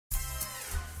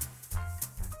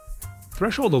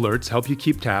Threshold alerts help you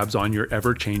keep tabs on your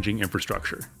ever-changing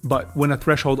infrastructure. But when a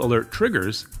threshold alert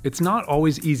triggers, it's not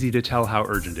always easy to tell how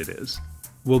urgent it is.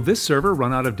 Will this server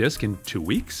run out of disk in 2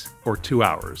 weeks or 2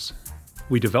 hours?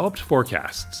 We developed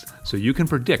forecasts so you can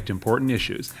predict important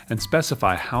issues and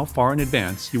specify how far in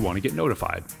advance you want to get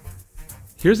notified.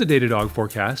 Here's a Datadog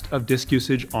forecast of disk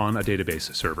usage on a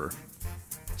database server.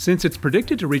 Since it's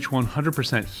predicted to reach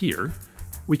 100% here,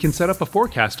 we can set up a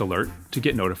forecast alert to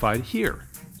get notified here,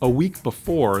 a week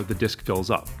before the disk fills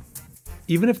up.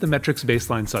 Even if the metrics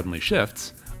baseline suddenly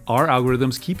shifts, our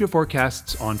algorithms keep your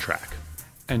forecasts on track.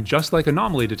 And just like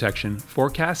anomaly detection,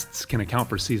 forecasts can account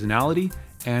for seasonality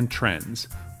and trends,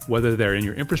 whether they're in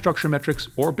your infrastructure metrics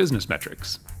or business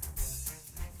metrics.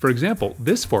 For example,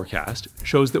 this forecast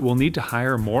shows that we'll need to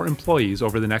hire more employees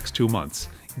over the next 2 months,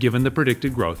 given the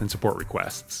predicted growth in support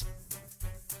requests.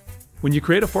 When you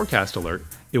create a forecast alert,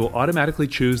 it will automatically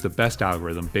choose the best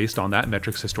algorithm based on that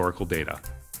metric's historical data.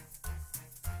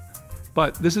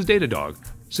 But this is Datadog,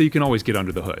 so you can always get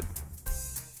under the hood.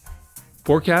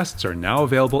 Forecasts are now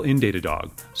available in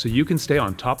Datadog, so you can stay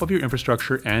on top of your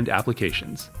infrastructure and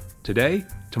applications, today,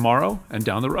 tomorrow, and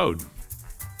down the road.